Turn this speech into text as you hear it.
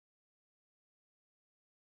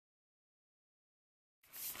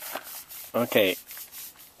Okay.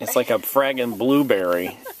 It's like a fragging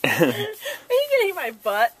blueberry. Are you getting my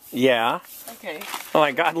butt? Yeah. Okay. Oh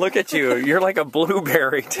my God, look at you. You're like a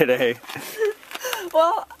blueberry today.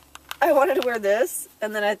 Well, I wanted to wear this,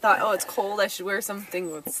 and then I thought, oh, it's cold. I should wear something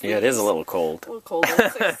with sleeves. Yeah, it is a little cold. A little colder.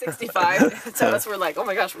 It's like 65. So us were like, oh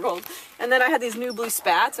my gosh, we're cold. And then I had these new blue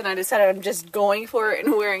spats, and I decided I'm just going for it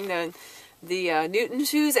and wearing the Newton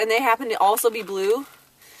shoes, and they happen to also be blue.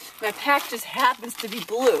 My pack just happens to be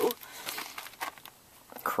blue.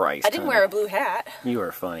 Christ. I didn't wear a blue hat. You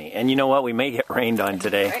are funny. And you know what? We may get rained on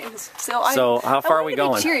today. Right? So how far are we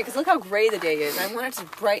going? Cheery, because look how gray the day is. I wanted to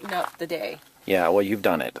brighten up the day. Yeah, well, you've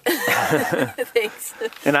done it. Thanks.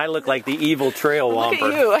 And I look like the evil trail womper.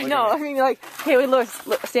 Look at you. I know. I mean, like, hey, wait, look,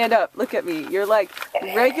 stand up. Look at me. You're like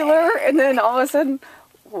regular, and then all of a sudden,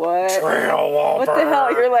 what? Trail womper. What the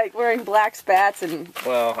hell? You're like wearing black spats and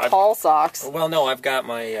tall socks. Well, no, I've got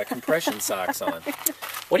my compression socks on.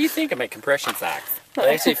 What do you think of my compression socks?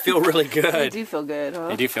 They actually feel really good. They do feel good, huh?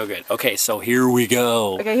 They do feel good. Okay, so here we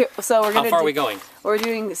go. Okay, so we're gonna. How far are we going? We're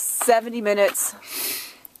doing 70 minutes.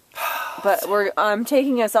 But I'm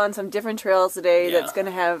taking us on some different trails today that's going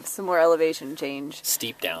to have some more elevation change.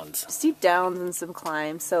 Steep downs. Steep downs and some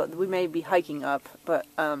climbs, so we may be hiking up, but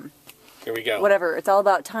here we go. Whatever, it's all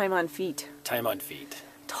about time on feet. Time on feet.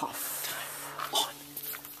 Tough. Time on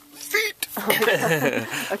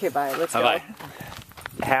feet. Okay, bye. Let's go. Bye.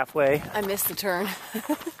 Halfway. I missed the turn.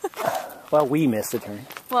 Well, we missed the turn.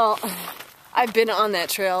 Well, I've been on that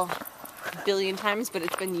trail a billion times, but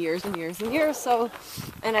it's been years and years and years,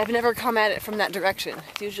 and I've never come at it from that direction.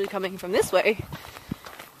 It's usually coming from this way.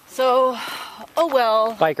 So, oh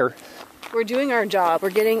well. Biker. We're doing our job.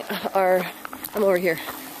 We're getting I'm over here.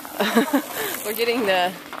 We're getting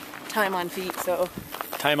the time on feet, so.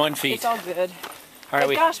 Time on feet. It's all good. All right,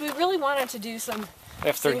 but gosh, we really wanted to do some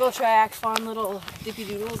single track, fun little dippy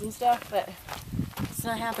doodles and stuff, but it's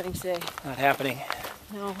not happening today. Not happening.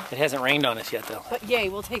 No. It hasn't rained on us yet, though. But yay,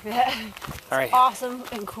 we'll take that. All right. It's awesome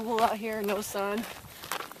and cool out here, no sun.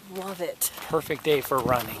 Love it. Perfect day for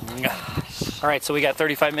running. Gosh. All right, so we got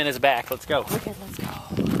 35 minutes back. Let's go. Okay, let's go.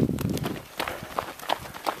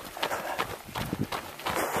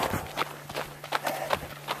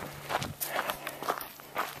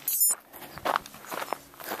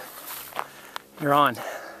 You're on.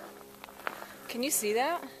 Can you see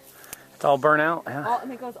that? It's all burnt out.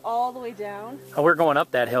 Yeah. It goes all the way down. Oh, we're going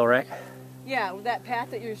up that hill, right? Yeah, that path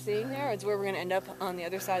that you're seeing there is where we're going to end up on the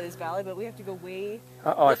other side of this valley, but we have to go way...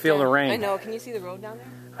 Uh-oh, I feel the rain. I know. Can you see the road down there?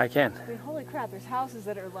 I can. I mean, holy crap, there's houses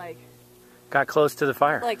that are like... Got close to the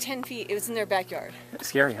fire. Like 10 feet. It was in their backyard.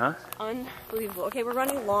 Scary, huh? Unbelievable. Okay, we're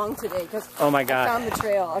running long today because oh my God. I found the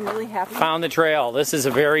trail. I'm really happy. Found the trail. This is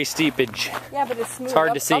a very steepage. Yeah, but it's smooth. It's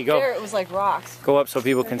hard to see. Up Go. there, it was like rocks. Go up so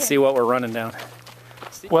people can see what we're running down.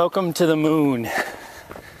 Welcome to the moon.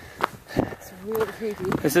 It's really creepy.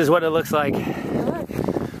 This is what it looks like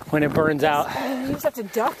when it burns out. I mean, you just have to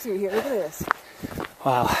duck through here. Look at this.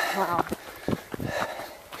 Wow. Wow.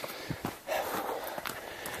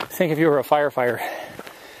 Think if you were a firefighter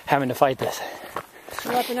having to fight this.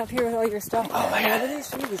 You're up and up here with all your stuff. Oh my God. Look at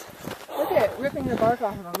these trees. Look at it, ripping the bark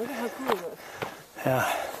off of them. Look at how cool it looks. Yeah.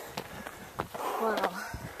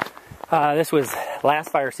 Wow. This was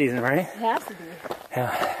last fire season, right? It has to be.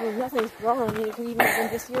 Yeah. Well, nothing's wrong. I mean, it could even have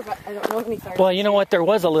been this year, but I don't know any fires. Well, you know what? There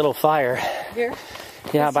was a little fire. Here?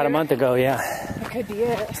 Yeah, about a month ago, yeah. It could be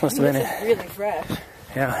it. This must have been it. It's really fresh.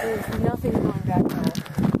 Yeah. There's nothing going back now.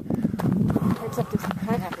 Except this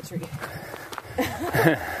pineapple tree.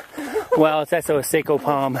 Well, that's a Seiko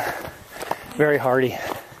palm. Very hardy.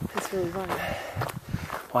 It's really funny.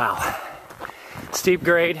 Wow. Steep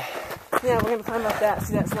grade. Yeah, we're going to climb up that.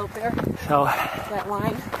 See that slope there? So, that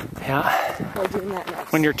line? yeah. We're doing that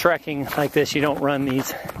next. When you're trekking like this, you don't run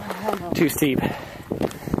these too steep.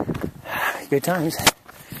 Good times.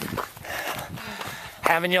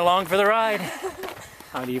 Having you along for the ride.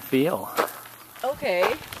 How do you feel?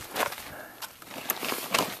 Okay.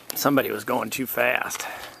 Somebody was going too fast.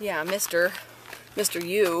 Yeah, Mr.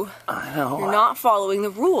 You. I know. You're not following the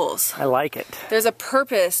rules. I like it. There's a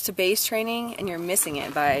purpose to base training, and you're missing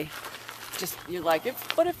it by just, you're like,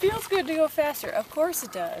 but it feels good to go faster. Of course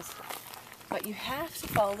it does. But you have to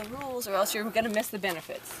follow the rules or else you're going to miss the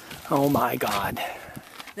benefits. Oh my God.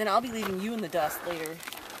 Then I'll be leaving you in the dust later.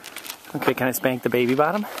 Okay, can I spank the baby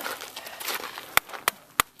bottom?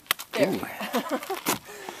 There.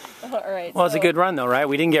 All right. Well, it's a good run though, right?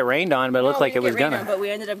 We didn't get rained on, but it looked like it was gonna. But we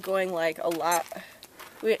ended up going like a lot.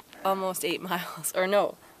 We almost 8 miles, or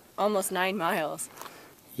no, almost 9 miles.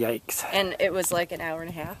 Yikes. And it was like an hour and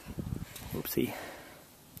a half. Oopsie.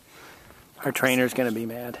 Our trainer's gonna be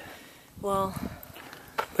mad. Well,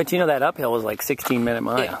 But you know that uphill was like 16-minute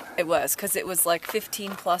mile. Yeah, it was, because it was like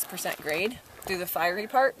 15+% grade through the fiery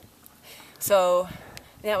part. So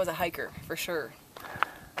that was a hiker for sure.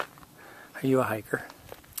 Are you a hiker?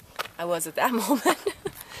 I was at that moment.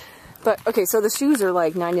 But okay, so the shoes are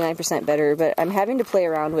like 99% better, but I'm having to play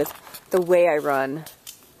around with the way I run.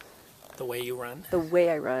 The way you run? The way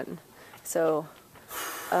I run. So,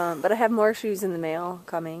 but I have more shoes in the mail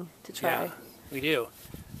coming to try. Yeah, we do.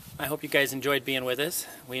 I hope you guys enjoyed being with us.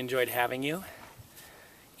 We enjoyed having you.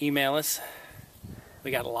 Email us. We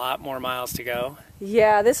got a lot more miles to go.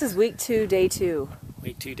 Yeah, this is week 2, day 2.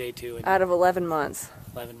 Week 2, day 2. Out of 11 months.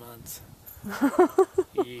 11 months.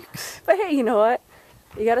 Yeeks. But hey, you know what?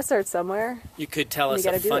 You got to start somewhere. You could tell us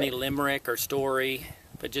a funny limerick or story,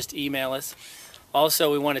 but just email us.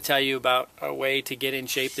 Also, we want to tell you about a way to get in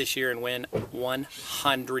shape this year and win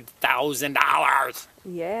 $100,000.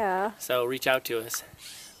 Yeah. So reach out to us.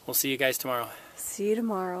 We'll see you guys tomorrow. See you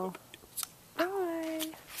tomorrow.